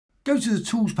Go to the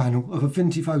Tools panel of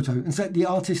Affinity Photo and select the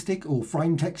Artistic or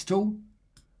Frame Text tool.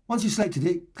 Once you've selected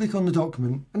it, click on the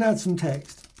document and add some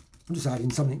text. I'm just adding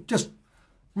something, just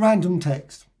random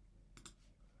text.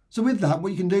 So with that,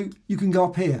 what you can do, you can go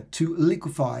up here to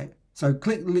liquify it. So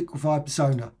click the Liquify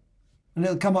persona and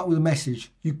it'll come up with a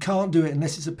message. You can't do it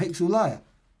unless it's a pixel layer.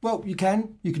 Well, you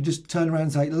can just turn around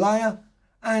and say layer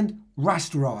and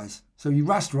rasterize. So you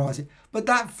rasterize it, but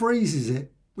that freezes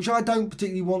it, which I don't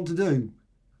particularly want to do.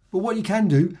 But what you can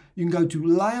do, you can go to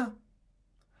layer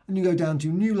and you go down to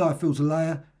new live filter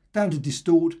layer, down to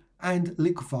distort and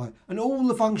liquify. And all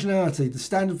the functionality, the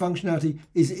standard functionality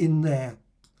is in there.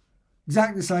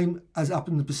 Exactly the same as up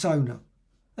in the persona.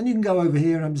 And you can go over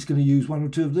here and I'm just going to use one or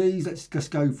two of these. Let's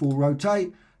just go for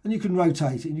rotate and you can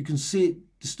rotate it and you can see it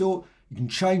distort. You can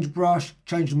change brush,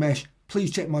 change the mesh.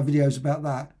 Please check my videos about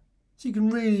that. So you can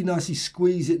really nicely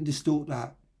squeeze it and distort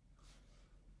that.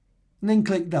 And then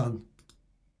click done.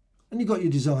 And you've got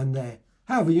your design there.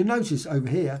 However, you notice over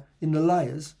here in the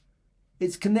layers,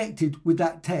 it's connected with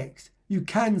that text. You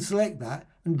can select that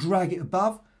and drag it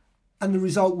above and the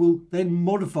result will then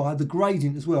modify the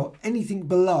gradient as well. Anything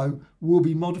below will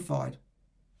be modified.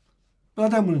 But I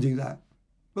don't want to do that.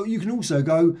 But you can also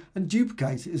go and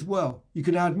duplicate it as well. You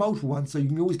can add multiple ones. So you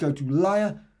can always go to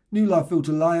layer, new live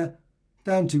filter layer,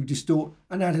 down to distort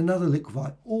and add another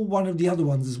liquify or one of the other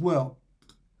ones as well.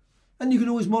 And you can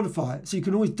always modify it. So you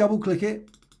can always double click it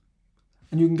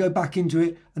and you can go back into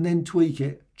it and then tweak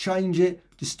it, change it,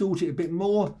 distort it a bit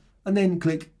more and then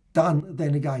click done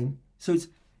then again. So it's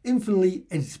infinitely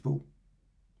editable.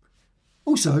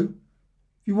 Also,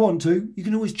 if you want to, you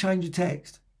can always change the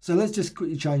text. So let's just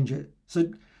quickly change it.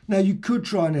 So now you could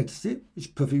try and edit it, which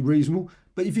is perfectly reasonable.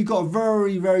 But if you've got a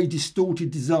very, very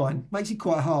distorted design, it makes it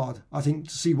quite hard, I think,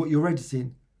 to see what you're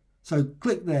editing. So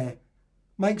click there,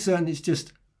 make certain it's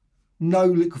just no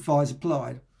liquify is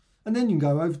applied. And then you can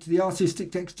go over to the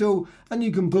artistic text tool and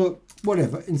you can put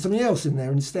whatever in something else in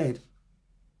there instead.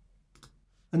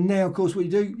 And now, of course, what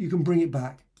you do, you can bring it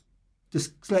back.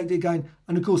 Just select it again.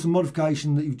 And of course, the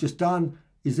modification that you've just done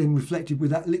is then reflected with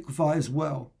that liquify as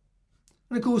well.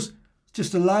 And of course, it's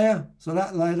just a layer. So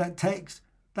that layer, that text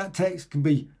can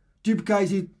be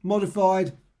duplicated,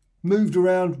 modified, moved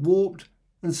around, warped,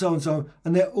 and so on and so on.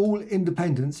 And they're all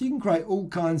independent. So you can create all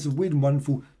kinds of weird and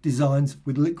wonderful designs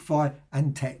with liquify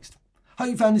and text. Hope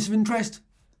you found this of interest.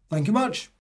 Thank you much.